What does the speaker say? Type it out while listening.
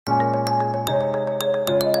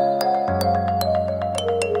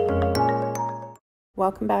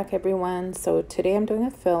Welcome back, everyone. So today I'm doing a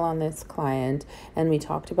fill on this client, and we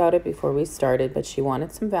talked about it before we started, but she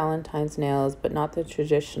wanted some Valentine's nails, but not the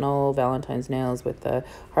traditional Valentine's nails with the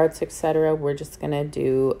hearts, etc. We're just gonna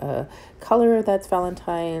do a color that's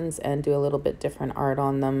Valentine's and do a little bit different art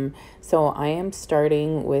on them. So I am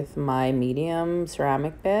starting with my medium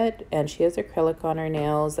ceramic bit, and she has acrylic on her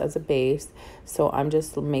nails as a base. So I'm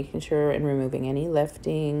just making sure and removing any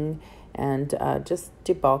lifting and just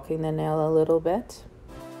debulking the nail a little bit.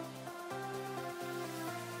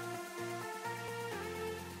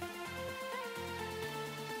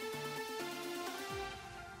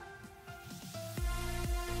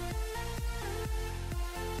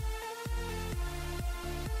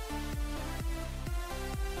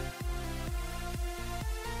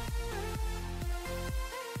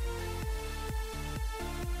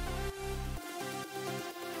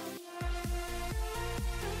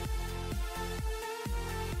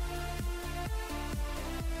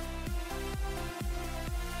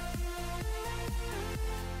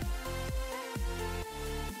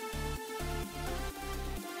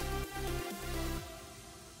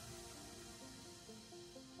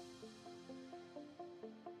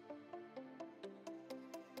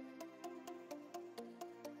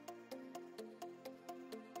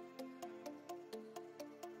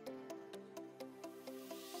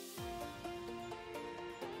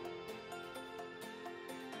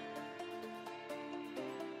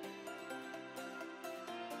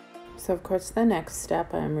 So of course the next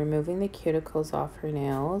step, I'm removing the cuticles off her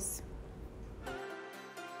nails.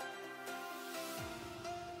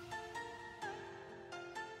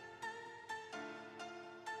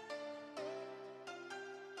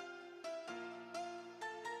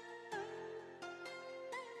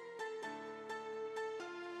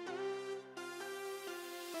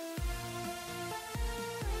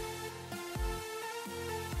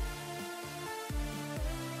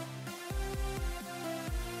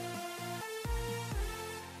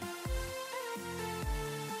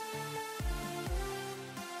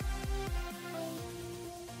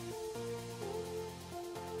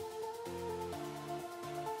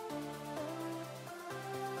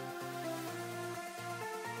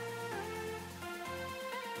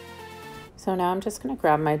 So now I'm just going to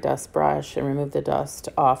grab my dust brush and remove the dust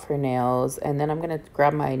off her nails, and then I'm going to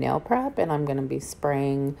grab my nail prep and I'm going to be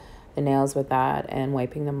spraying the nails with that and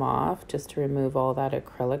wiping them off just to remove all that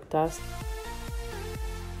acrylic dust.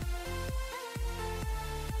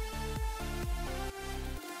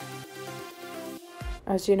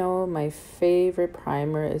 As you know, my favorite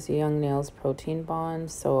primer is Young Nails Protein Bond,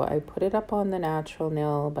 so I put it up on the natural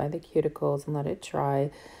nail by the cuticles and let it dry.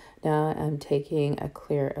 Now I'm taking a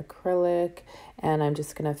clear acrylic and I'm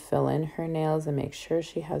just going to fill in her nails and make sure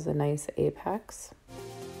she has a nice apex.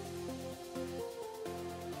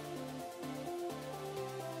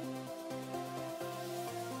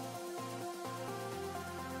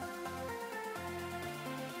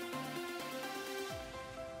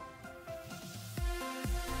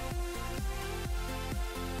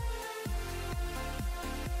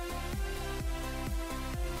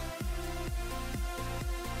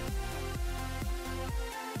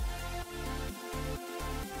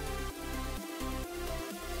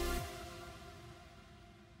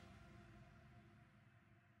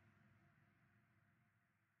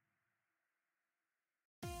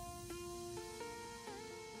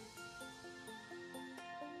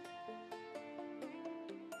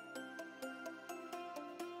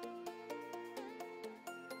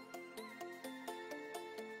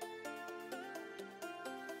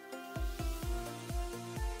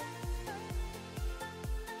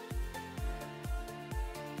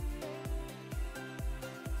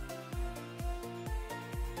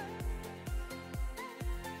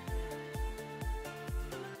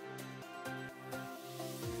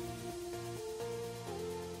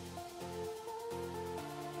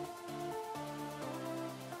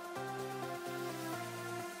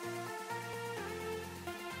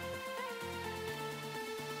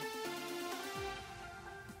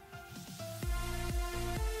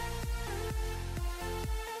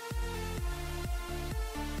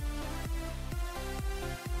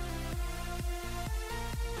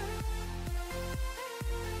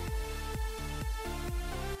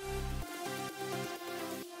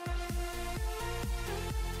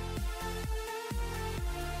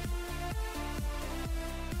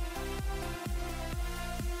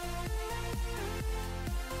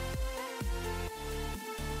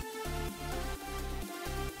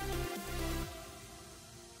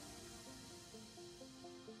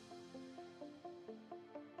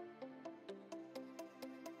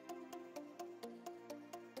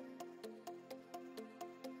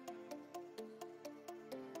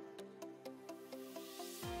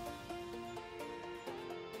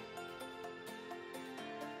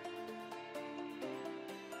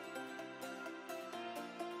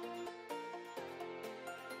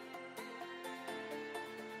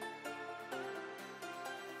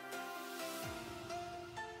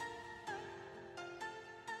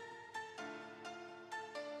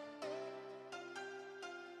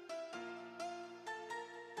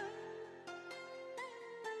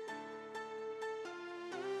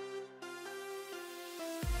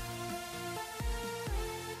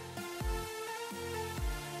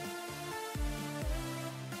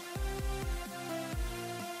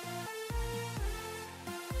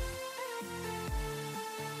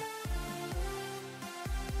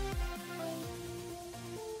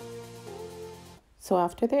 So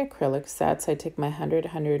after the acrylic sets, I take my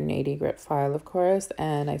 180 grit file, of course,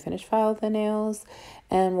 and I finish file the nails.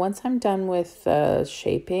 And once I'm done with the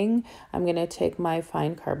shaping, I'm going to take my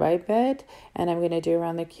fine carbide bit and I'm going to do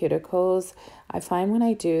around the cuticles. I find when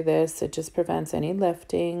I do this, it just prevents any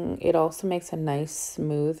lifting. It also makes a nice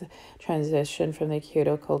smooth transition from the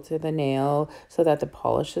cuticle to the nail so that the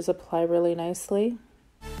polishes apply really nicely.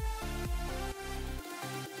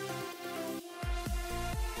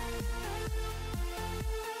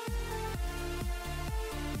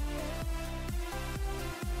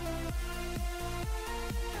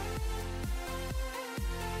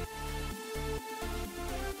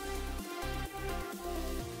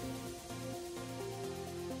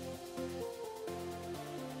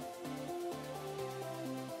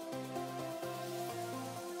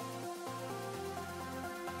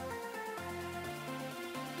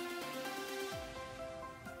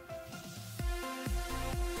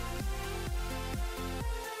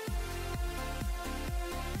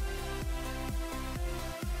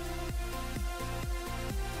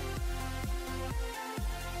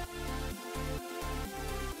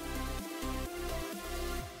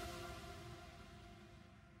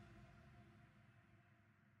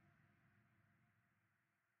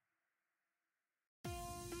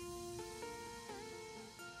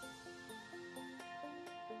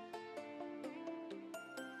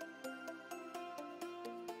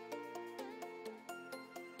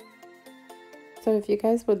 So if you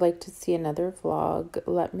guys would like to see another vlog,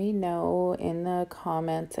 let me know in the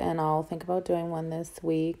comments and I'll think about doing one this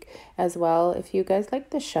week as well. If you guys like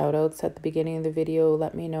the shout outs at the beginning of the video,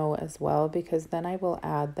 let me know as well, because then I will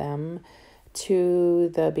add them to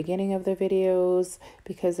the beginning of the videos,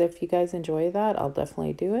 because if you guys enjoy that, I'll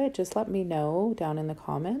definitely do it. Just let me know down in the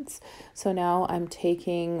comments. So now I'm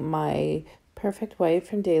taking my Perfect White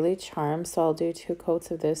from Daily Charme, so I'll do 2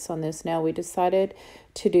 coats of this on this nail. We decided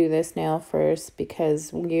to do this nail first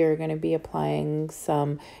because we are going to be applying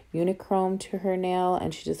some Unichrome to her nail,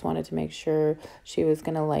 and she just wanted to make sure she was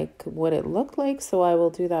going to like what it looked like, so I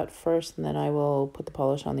will do that first and then I will put the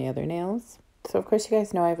polish on the other nails. So of course you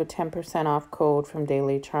guys know I have a 10% off code from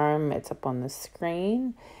Daily Charme. It's up on the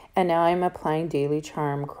screen. And now I'm applying Daily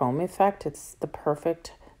Charme Chrome Effect. It's the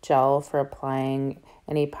perfect gel for applying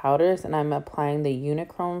any powders, and I'm applying the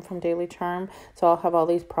Unichrome from Daily Charme. So I'll have all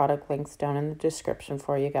these product links down in the description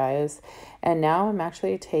for you guys. And now I'm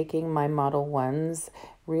actually taking my Modelones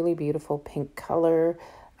really beautiful pink color.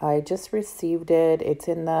 I just received it. It's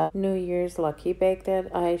in the New Year's Lucky Bag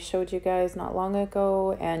that I showed you guys not long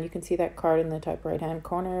ago, and you can see that card in the top right hand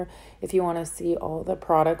corner if you want to see all the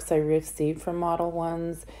products I received from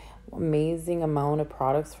Modelones. Amazing amount of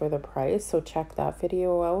products for the price, so check that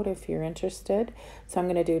video out if you're interested. So I'm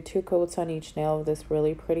going to do 2 coats on each nail of this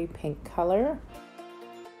really pretty pink color.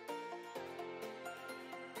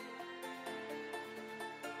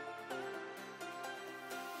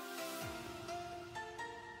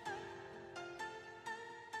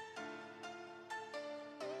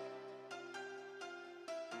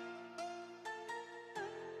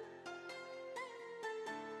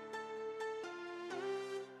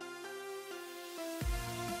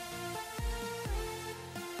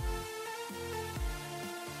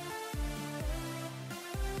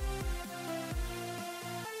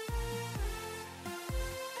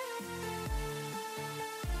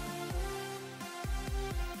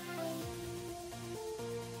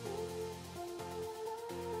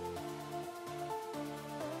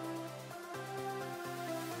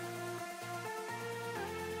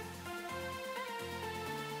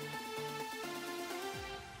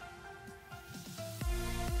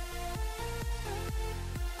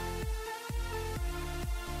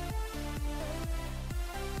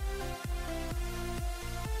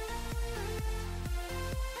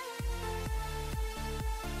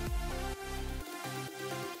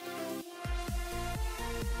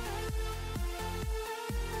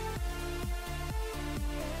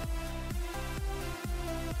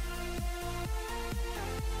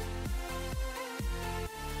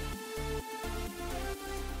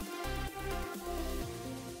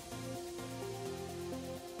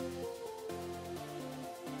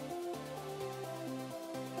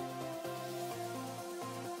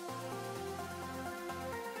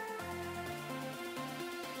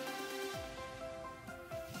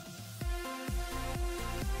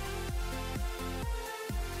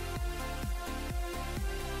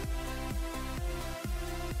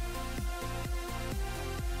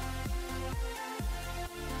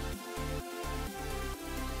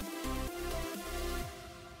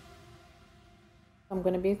 I'm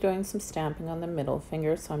going to be doing some stamping on the middle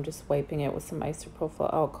finger, so I'm just wiping it with some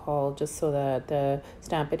isopropyl alcohol just so that the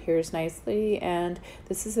stamp adheres nicely. And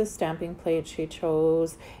this is a stamping plate she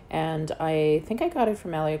chose, and I think I got it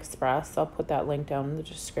from AliExpress. I'll put that link down in the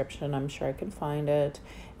description. I'm sure I can find it.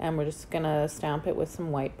 And we're just going to stamp it with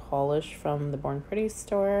some white polish from the Born Pretty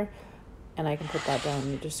store, and I can put that down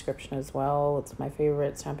in the description as well. It's my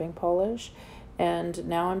favorite stamping polish. And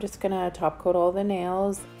now I'm just going to top coat all the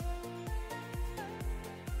nails.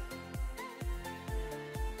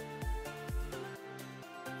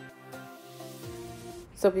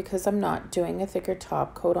 So because I'm not doing a thicker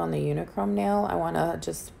top coat on the Unichrome nail, I want to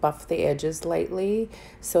just buff the edges lightly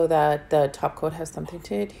so that the top coat has something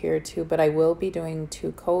to adhere to. But I will be doing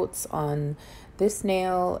 2 coats on this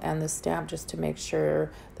nail and the stamp just to make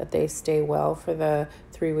sure that they stay well for the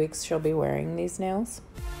 3 weeks she'll be wearing these nails.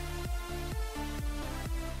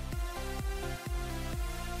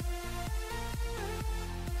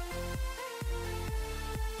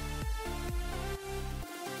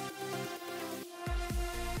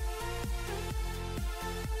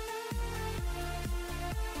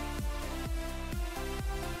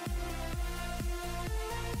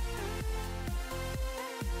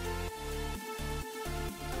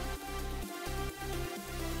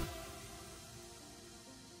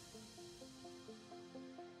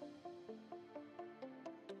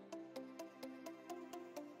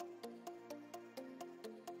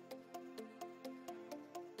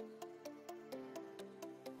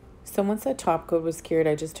 So once that top coat was cured,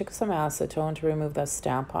 I just took some acetone to remove the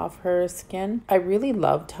stamp off her skin. I really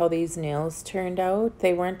loved how these nails turned out.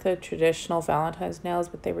 They weren't the traditional Valentine's nails,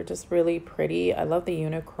 but they were just really pretty. I love the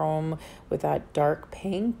Unichrome with that dark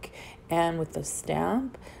pink and with the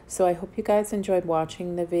stamp. So I hope you guys enjoyed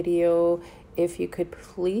watching the video. If you could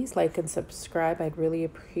please like and subscribe, I'd really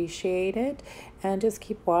appreciate it. And just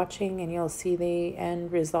keep watching and you'll see the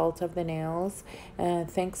end result of the nails.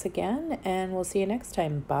 Thanks again, and we'll see you next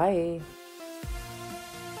time. Bye.